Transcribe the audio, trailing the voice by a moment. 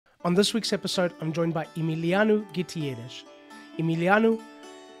On this week's episode, I'm joined by Emiliano Gutierrez. Emiliano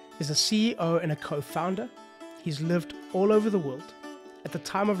is a CEO and a co-founder. He's lived all over the world. At the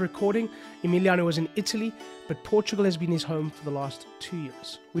time of recording, Emiliano was in Italy, but Portugal has been his home for the last 2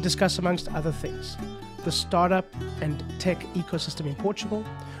 years. We discuss, amongst other things, the startup and tech ecosystem in Portugal,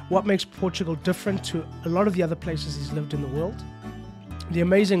 what makes Portugal different to a lot of the other places he's lived in the world, the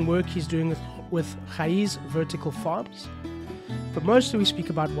amazing work he's doing with Raiz Vertical Farms, but mostly we speak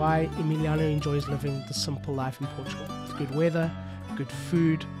about why Emiliano enjoys living the simple life in Portugal, with good weather, good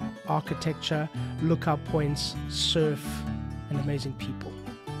food, architecture, lookout points, surf, and amazing people.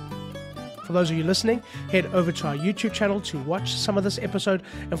 For those of you listening, head over to our YouTube channel to watch some of this episode.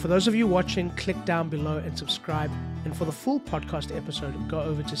 And for those of you watching, click down below and subscribe. And for the full podcast episode, go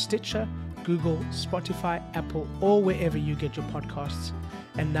over to Stitcher, Google, Spotify, Apple, or wherever you get your podcasts.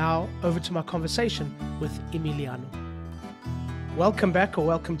 And now over to my conversation with Emiliano. Welcome back, or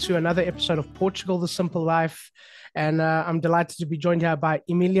welcome to another episode of Portugal, The Simple Life. And I'm delighted to be joined here by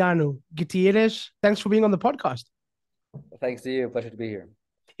Emiliano Gutierrez. Thanks for being on the podcast. Thanks to you. Pleasure to be here.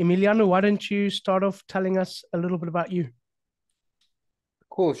 Emiliano, why don't you start off telling us a little bit about you?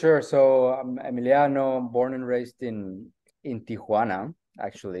 Cool, sure. So I'm Emiliano, born and raised in Tijuana.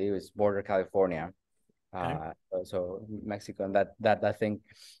 Actually, it was border California. Okay. So Mexico, and that I think,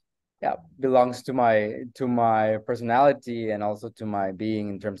 yeah, belongs to my personality and also to my being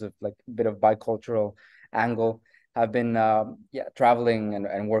in terms of like a bit of bicultural angle. I've been traveling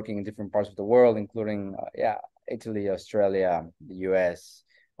and working in different parts of the world, including Italy, Australia, the US,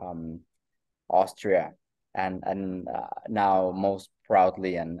 Austria, and now most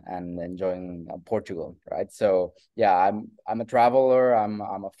proudly and enjoying Portugal, right? So yeah, I'm a traveler. I'm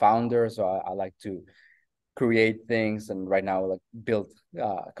a founder, so I like to create things, and right now like build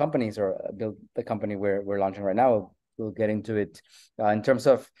companies, or build the company we're launching right now. We'll get into it. In terms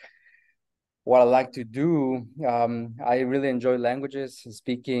of what I like to do, I really enjoy languages,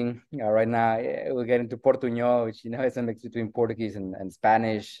 speaking. Right now, we'll get into Portuñol, which is a mix between Portuguese and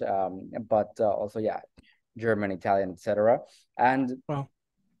Spanish, but also German, Italian, etc. And Wow.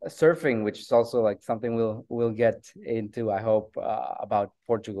 surfing, which is also like something we'll get into, I hope, about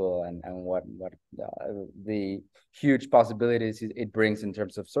Portugal and what the huge possibilities it brings in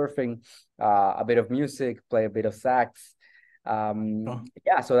terms of surfing. A bit of music, play a bit of sax. Oh,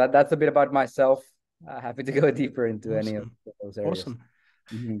 So that's a bit about myself. Happy to go deeper into any of awesome. those areas. Awesome.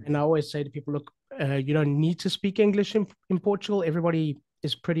 Mhm. And I always say to people, look, you don't need to speak English in Portugal. Everybody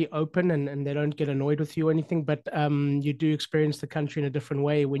is pretty open and they don't get annoyed with you or anything, but you do experience the country in a different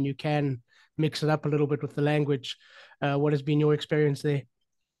way when you can mix it up a little bit with the language. What has been your experience there?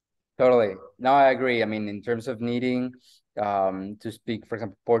 Totally. No, I agree. I mean, in terms of needing to speak, for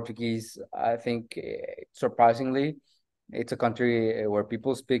example, Portuguese, I think surprisingly, it's a country where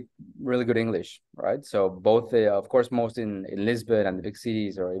people speak really good English, right? So both, of course, most in Lisbon and the big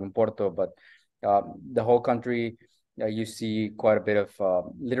cities, or even Porto, but the whole country, you see quite a bit of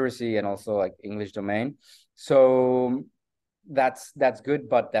literacy and also like English domain. So that's good,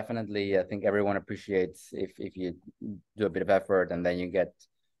 but definitely I think everyone appreciates if you do a bit of effort, and then you get,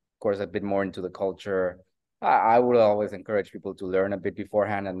 of course, a bit more into the culture. I would always encourage people to learn a bit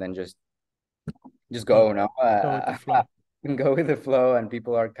beforehand and then just go, no? Go with the flow. And go with the flow, and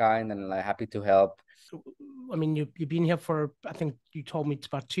people are kind and like happy to help. I mean, you've been here for, I think you told me it's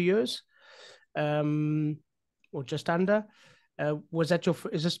about 2 years, or just under.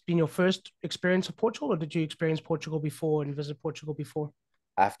 Has this been your first experience of Portugal, or did you experience Portugal before and visit Portugal before?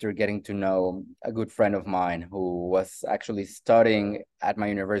 After getting to know a good friend of mine who was actually studying at my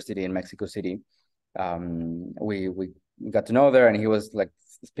university in Mexico City, we got to know there, and he was like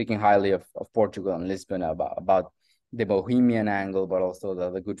speaking highly of Portugal and Lisbon, about the bohemian angle, but also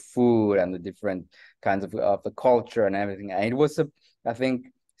the good food and the different kinds of the culture and everything. And it was I think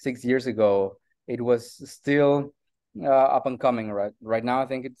 6 years ago, it was still up and coming. Right now, I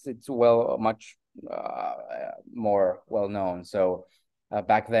think it's much more well known. So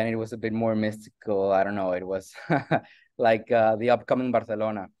back then it was a bit more mystical. I don't know. It was like the upcoming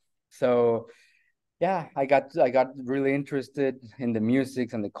Barcelona. So yeah, I got really interested in the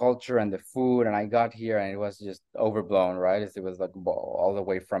music and the culture and the food, and I got here and it was just overblown, right? It was like all the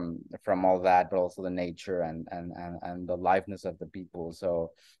way from all that, but also the nature and the liveness of the people.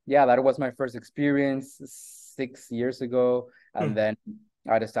 So yeah, that was my first experience 6 years ago, and then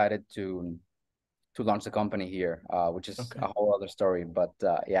I decided to launch the company here, which is Okay. a whole other story. But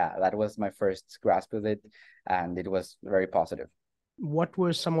that was my first grasp of it, and it was very positive. What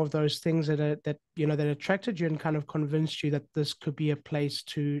were some of those things that attracted you and kind of convinced you that this could be a place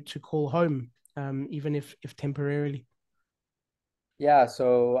to call home, even if temporarily? Yeah,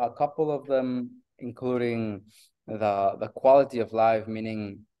 so a couple of them, including the quality of life,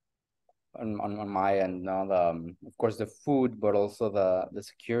 meaning on my end, no, of course the food, but also the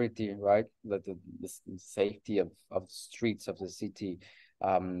security, right? The safety of the streets of the city,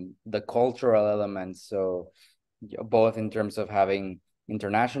 the cultural elements. So both in terms of having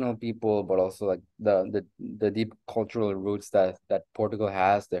international people, but also like the deep cultural roots that Portugal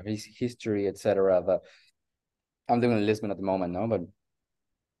has, their history, etc. I'm living in Lisbon at the moment, no, but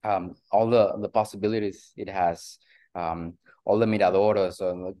all the possibilities it has, all the miradoros,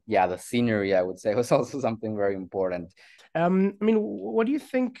 so yeah, the scenery, I would say, was also something very important. I mean, what do you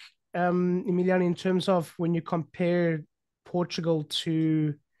think, Emiliano, in terms of when you compare Portugal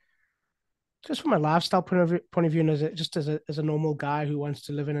to, just from a lifestyle point of view, and just as a normal guy who wants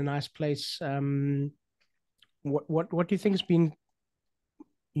to live in a nice place, what do you think has been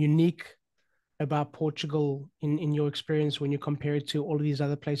unique about Portugal in your experience when you compare it to all of these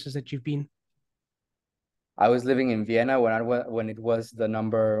other places that you've been? I was living in Vienna when it was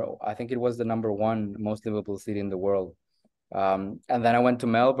I think it was the number one most livable city in the world. And then I went to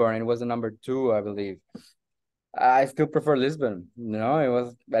Melbourne. It was the number two, I believe. I still prefer Lisbon. It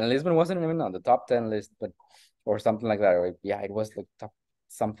was, and Lisbon wasn't even on the top 10 list, but or something like that. Or, yeah, it was like top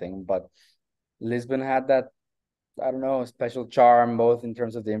something, but Lisbon had that, I don't know, special charm, both in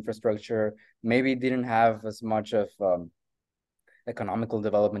terms of the infrastructure. Maybe didn't have as much of economical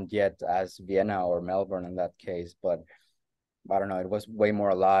development yet as Vienna or Melbourne in that case, but I don't know, it was way more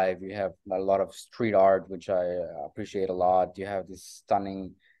alive. You have a lot of street art, which I appreciate a lot. You have these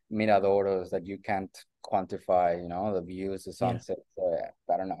stunning miradoros that you can't quantify, the views, the Yeah. sunset. So, yeah,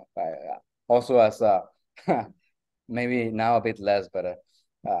 I don't know. Also, as a maybe now a bit less, but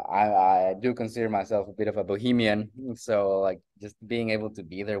I do consider myself a bit of a bohemian. So, like, just being able to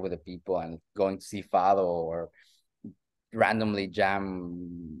be there with the people and going to see Fado or randomly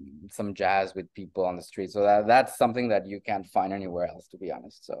jam some jazz with people on the street. So that's something that you can't find anywhere else, to be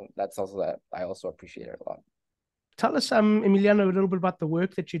honest. So that's also that I also appreciate it a lot. Tell us, Emiliano, a little bit about the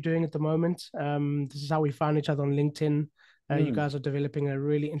work that you're doing at the moment. This is how we found each other on LinkedIn. You Mm, guys are developing a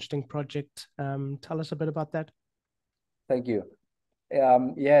really interesting project. Tell us a bit about that. thank you.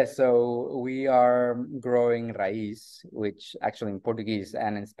 Yeah, so we are growing Raiz, which actually in Portuguese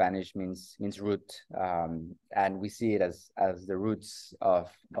and in Spanish means root, and we see it as the roots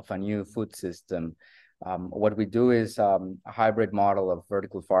of a new food system. What we do is a hybrid model of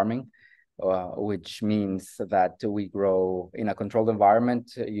vertical farming, which means that we grow in a controlled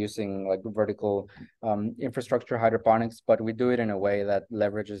environment using like vertical infrastructure hydroponics, but we do it in a way that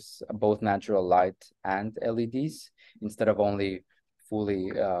leverages both natural light and LEDs instead of only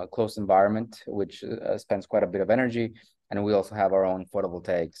fully closed environment, which spends quite a bit of energy. And we also have our own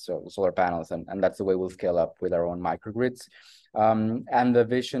photovoltaics, so solar panels, and that's the way we'll scale up with our own microgrids. And the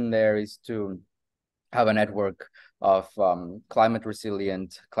vision there is to have a network of climate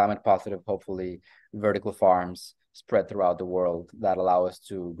resilient, climate positive, hopefully, vertical farms spread throughout the world that allow us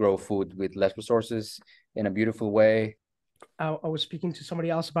to grow food with less resources in a beautiful way. I was speaking to somebody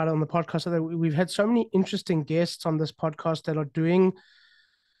else about it on the podcast. So that we've had so many interesting guests on this podcast that are doing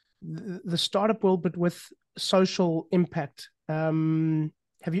the startup world, but with social impact.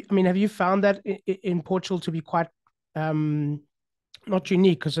 Have you found that in Portugal to be quite not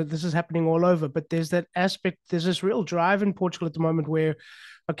unique because this is happening all over, but there's that aspect, there's this real drive in Portugal at the moment where,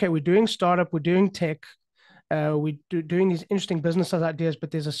 okay, we're doing startup, we're doing tech, doing these interesting business ideas, but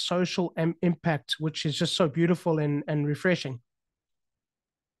there's a social impact, which is just so beautiful and refreshing.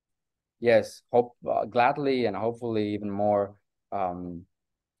 Yes, hope gladly and hopefully even more um,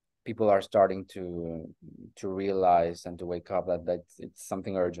 people are starting to realize and to wake up that it's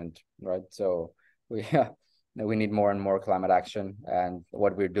something urgent, right? So we we need more and more climate action, and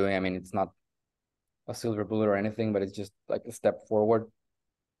what we're doing, I mean, it's not a silver bullet or anything, but it's just like a step forward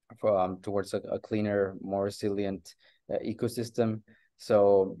towards a cleaner, more resilient ecosystem.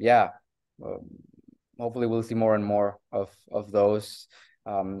 So yeah, um, hopefully we'll see more and more of those,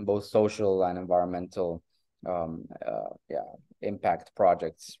 both social and environmental, yeah, impact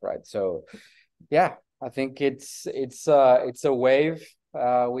projects, right? So yeah, I think it's a wave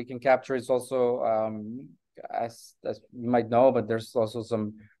we can capture. It's also as you might know, but there's also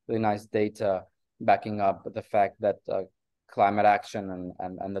some really nice data backing up the fact that climate action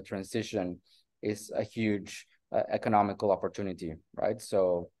and the transition is a huge economical opportunity, right?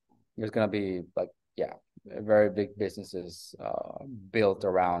 So there's gonna be like, yeah, very big businesses built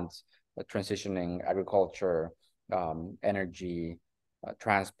around transitioning agriculture, energy,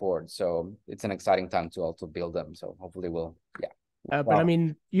 transport. So it's an exciting time to also build them. So hopefully But I Wow.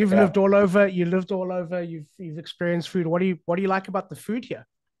 mean, you've Yeah. lived all over. You lived all over. You've experienced food. What do you like about the food here?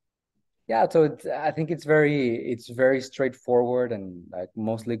 Yeah, so I think it's very straightforward and like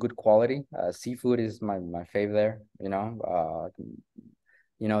mostly good quality. Seafood is my fave there, you know.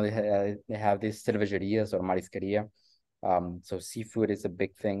 They have these cervejerias or marisqueria. So seafood is a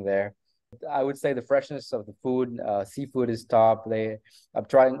big thing there. I would say the freshness of the food, seafood is top.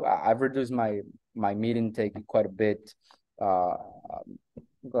 I've reduced my meat intake quite a bit, uh,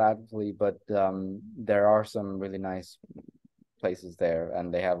 gladly, but there are some really nice places there,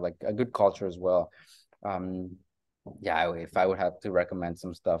 and they have like a good culture as well. Um, yeah, if I would have to recommend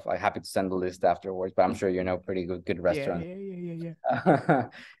some stuff, I'm happy to send the list afterwards, but I'm sure you know pretty good Yeah, restaurants. yeah, yeah, yeah, yeah.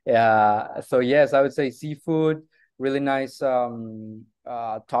 Yeah, so yes, I would say seafood, really nice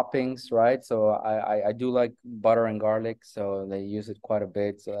toppings, right? So I do like butter and garlic, so they use it quite a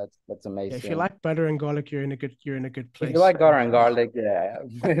bit, so that's Yeah, if you amazing. like butter and garlic, you're in a good If you place. like butter and garlic, yeah,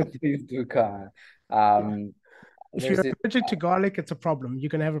 please do come. Yeah. If There's you're this allergic to garlic, it's a problem. You're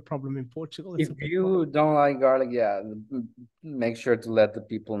gonna have a problem in Portugal. It's if a big problem. you don't like garlic, yeah, make sure to let the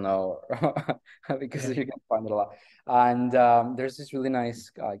people know because Yeah. you can find it a lot. And there's this really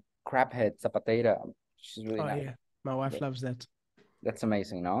nice crab head zapateira, which is really Oh nice. yeah, my wife loves that. That's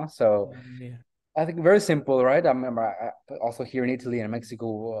amazing, no? So Yeah. I think very simple, right? I remember also here in Italy and Mexico,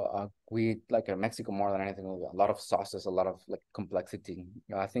 we eat like in Mexico more than anything, a lot of sauces, a lot of like complexity.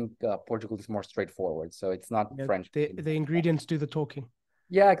 I think Portugal is more straightforward, so it's not Yeah, French. the ingredients do the talking.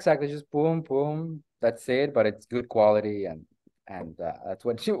 Yeah, exactly. Just boom, boom. That's it. But it's good quality, and that's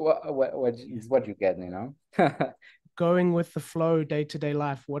what you what Yeah. is what you get, you know. Going with the flow, day to day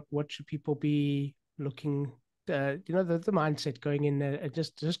life. What should people be looking? The mindset going in there,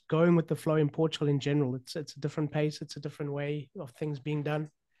 just going with the flow in Portugal in general. It's a different pace. It's a different way of things being done.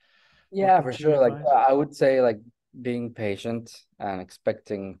 Yeah, for Would you sure. Like advise? I would say, like being patient and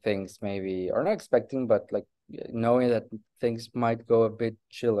expecting things maybe, or not expecting, but like knowing that things might go a bit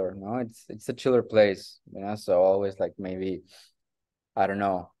chiller. No, it's a chiller place, you know. So always like maybe I don't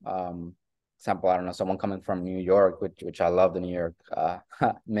know. Example, I don't know, someone coming from New York, which I love the New York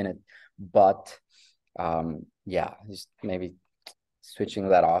minute, but yeah, just maybe switching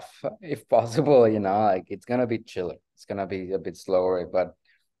that off if possible, you know, like it's gonna be chiller. It's gonna be a bit slower, but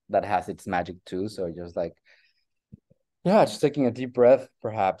that has its magic too. So just like yeah, just taking a deep breath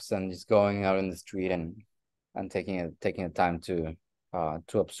perhaps and just going out in the street and taking the time to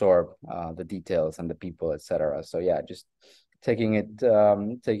absorb the details and the people, etc. So yeah, just taking it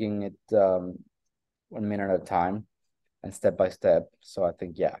 1 minute at a time and step by step. So I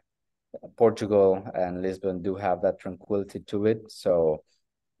think yeah, Portugal and Lisbon do have that tranquility to it. So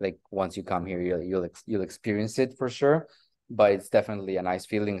like once you come here, you'll experience it for sure. But it's definitely a nice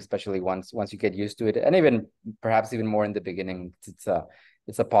feeling, especially once you get used to it, and even perhaps even more in the beginning.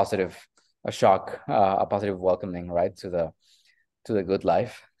 It's a positive, a shock, a positive welcoming, right, to the good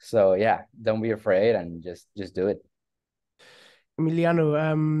life. So yeah, don't be afraid and just do it.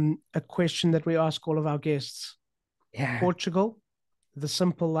 Emiliano, a question that we ask all of our guests. Yeah, Portugal, the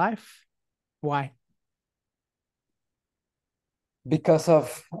simple life. Why? because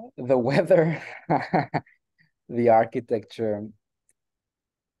of the weather, the architecture,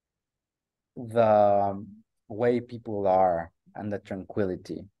 the way people are, and the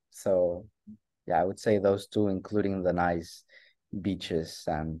tranquility. So yeah, I would say those two, including the nice beaches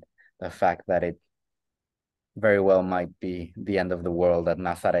and the fact that it very well might be the end of the world at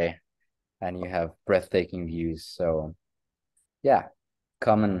Nazaré and you have breathtaking views. So yeah,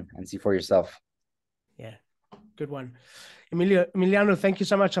 come and see for yourself. Yeah, good one. Emiliano, thank you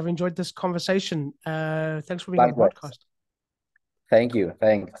so much. I've enjoyed this conversation. Thanks for being on the Likewise. podcast. Thank you.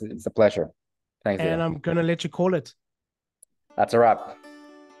 Thanks. It's a pleasure. Thanks, And Dylan. I'm going to let you call it. That's a wrap.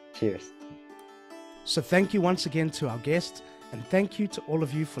 Cheers. So thank you once again to our guest, and thank you to all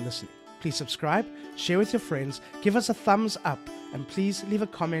of you for listening. Please subscribe, share with your friends, give us a thumbs up, and please leave a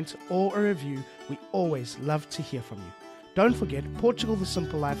comment or a review. We always love to hear from you. Don't forget, Portugal The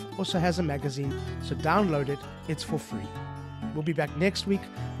Simple Life also has a magazine, so download it. It's for free. We'll be back next week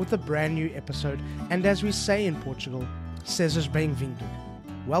with a brand new episode, and as we say in Portugal, sejas bem-vindo.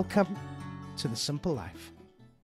 Welcome to The Simple Life.